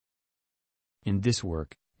In this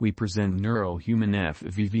work, we present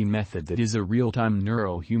NeuralHumanFVV method that is a real-time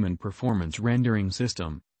neural human performance rendering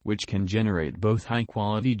system, which can generate both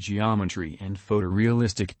high-quality geometry and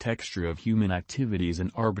photorealistic texture of human activities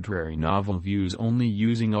in arbitrary novel views only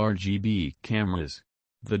using RGB cameras.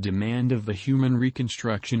 The demand of the human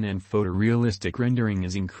reconstruction and photorealistic rendering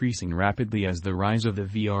is increasing rapidly as the rise of the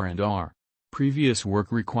VR and R. Previous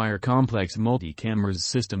work require complex multi-cameras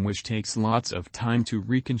system which takes lots of time to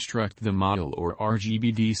reconstruct the model or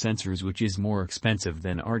RGBD sensors, which is more expensive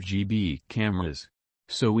than RGB cameras.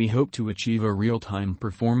 So we hope to achieve a real-time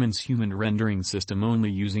performance human rendering system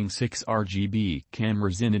only using 6 RGB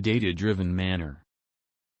cameras in a data-driven manner.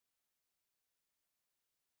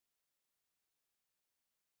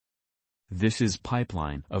 This is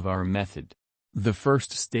pipeline of our method. The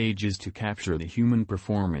first stage is to capture the human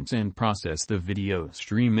performance and process the video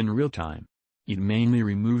stream in real time. It mainly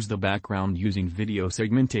removes the background using video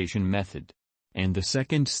segmentation method. And the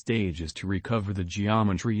second stage is to recover the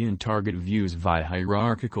geometry in target views via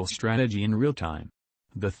hierarchical strategy in real time.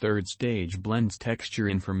 The third stage blends texture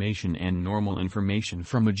information and normal information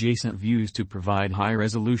from adjacent views to provide high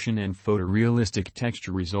resolution and photorealistic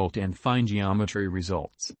texture result and fine geometry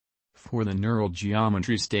results. For the neural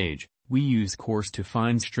geometry stage, we use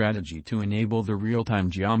coarse-to-fine strategy to enable the real-time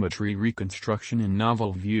geometry reconstruction in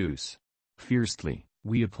novel views. Firstly,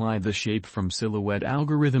 we apply the shape from silhouette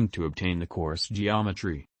algorithm to obtain the coarse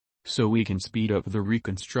geometry. So we can speed up the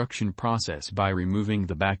reconstruction process by removing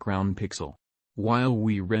the background pixel. While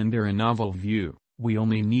we render a novel view, we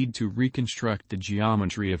only need to reconstruct the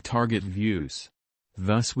geometry of target views.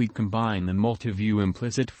 Thus we combine the multi-view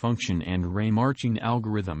implicit function and ray marching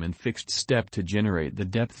algorithm in fixed step to generate the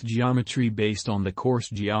depth geometry based on the coarse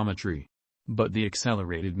geometry. But the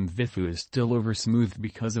accelerated MVifu is still over-smoothed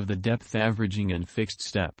because of the depth averaging and fixed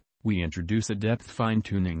step. We introduce a depth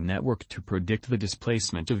fine-tuning network to predict the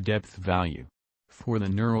displacement of depth value. For the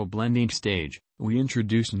neural blending stage, we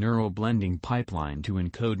introduce neural blending pipeline to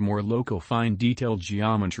encode more local fine-detailed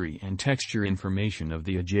geometry and texture information of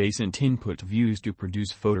the adjacent input views to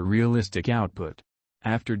produce photorealistic output.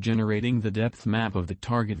 After generating the depth map of the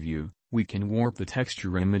target view, we can warp the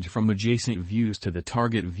texture image from adjacent views to the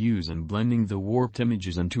target views and blending the warped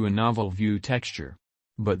images into a novel view texture.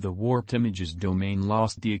 But the warped images domain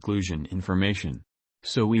lost the occlusion information.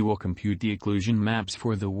 So we will compute the occlusion maps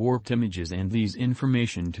for the warped images and these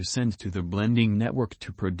information to send to the blending network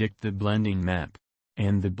to predict the blending map.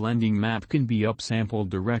 And the blending map can be upsampled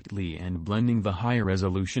directly and blending the high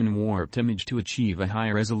resolution warped image to achieve a high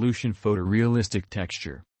resolution photorealistic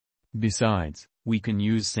texture. Besides, we can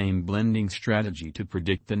use same blending strategy to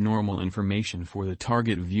predict the normal information for the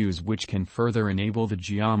target views, which can further enable the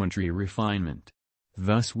geometry refinement.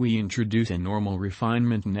 Thus we introduce a normal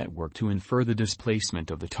refinement network to infer the displacement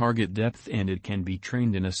of the target depth, and it can be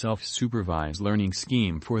trained in a self-supervised learning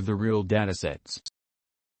scheme for the real datasets.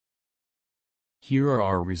 Here are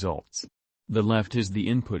our results. The left is the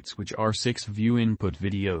inputs, which are 6 view input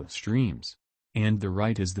video streams. And the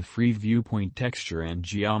right is the free viewpoint texture and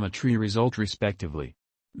geometry result respectively.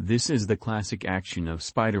 This is the classic action of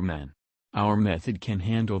Spider-Man. Our method can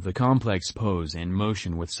handle the complex pose and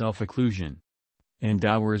motion with self-occlusion. And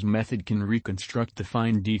ours method can reconstruct the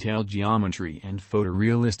fine detailed geometry and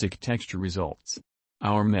photorealistic texture results.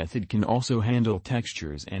 Our method can also handle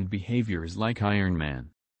textures and behaviors like Iron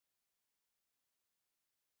Man.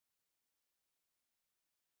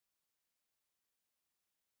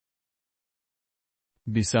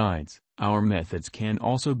 Besides, our methods can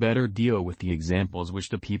also better deal with the examples which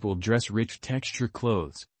the people dress rich texture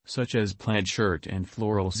clothes, such as plaid shirt and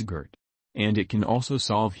floral skirt. And it can also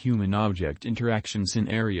solve human-object interaction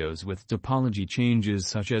scenarios with topology changes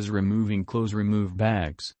such as removing clothes, remove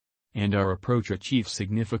bags. And our approach achieves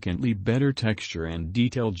significantly better texture and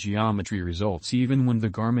detailed geometry results even when the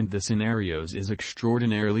garment the scenarios is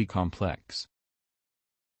extraordinarily complex.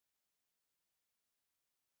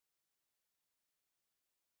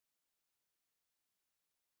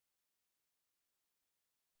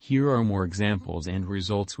 Here are more examples and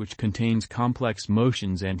results which contains complex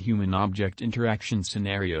motions and human-object interaction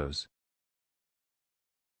scenarios.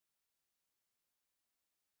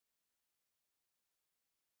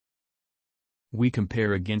 We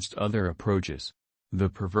compare against other approaches. The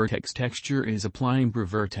ProVertex texture is applying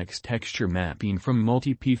ProVertex texture mapping from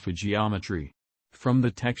multi-PIFA geometry. From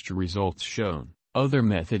the texture results shown, other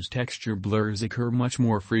methods' texture blurs occur much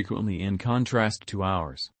more frequently in contrast to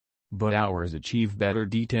ours. But ours achieve better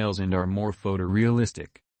details and are more photorealistic.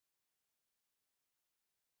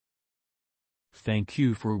 Thank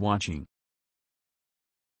you for watching.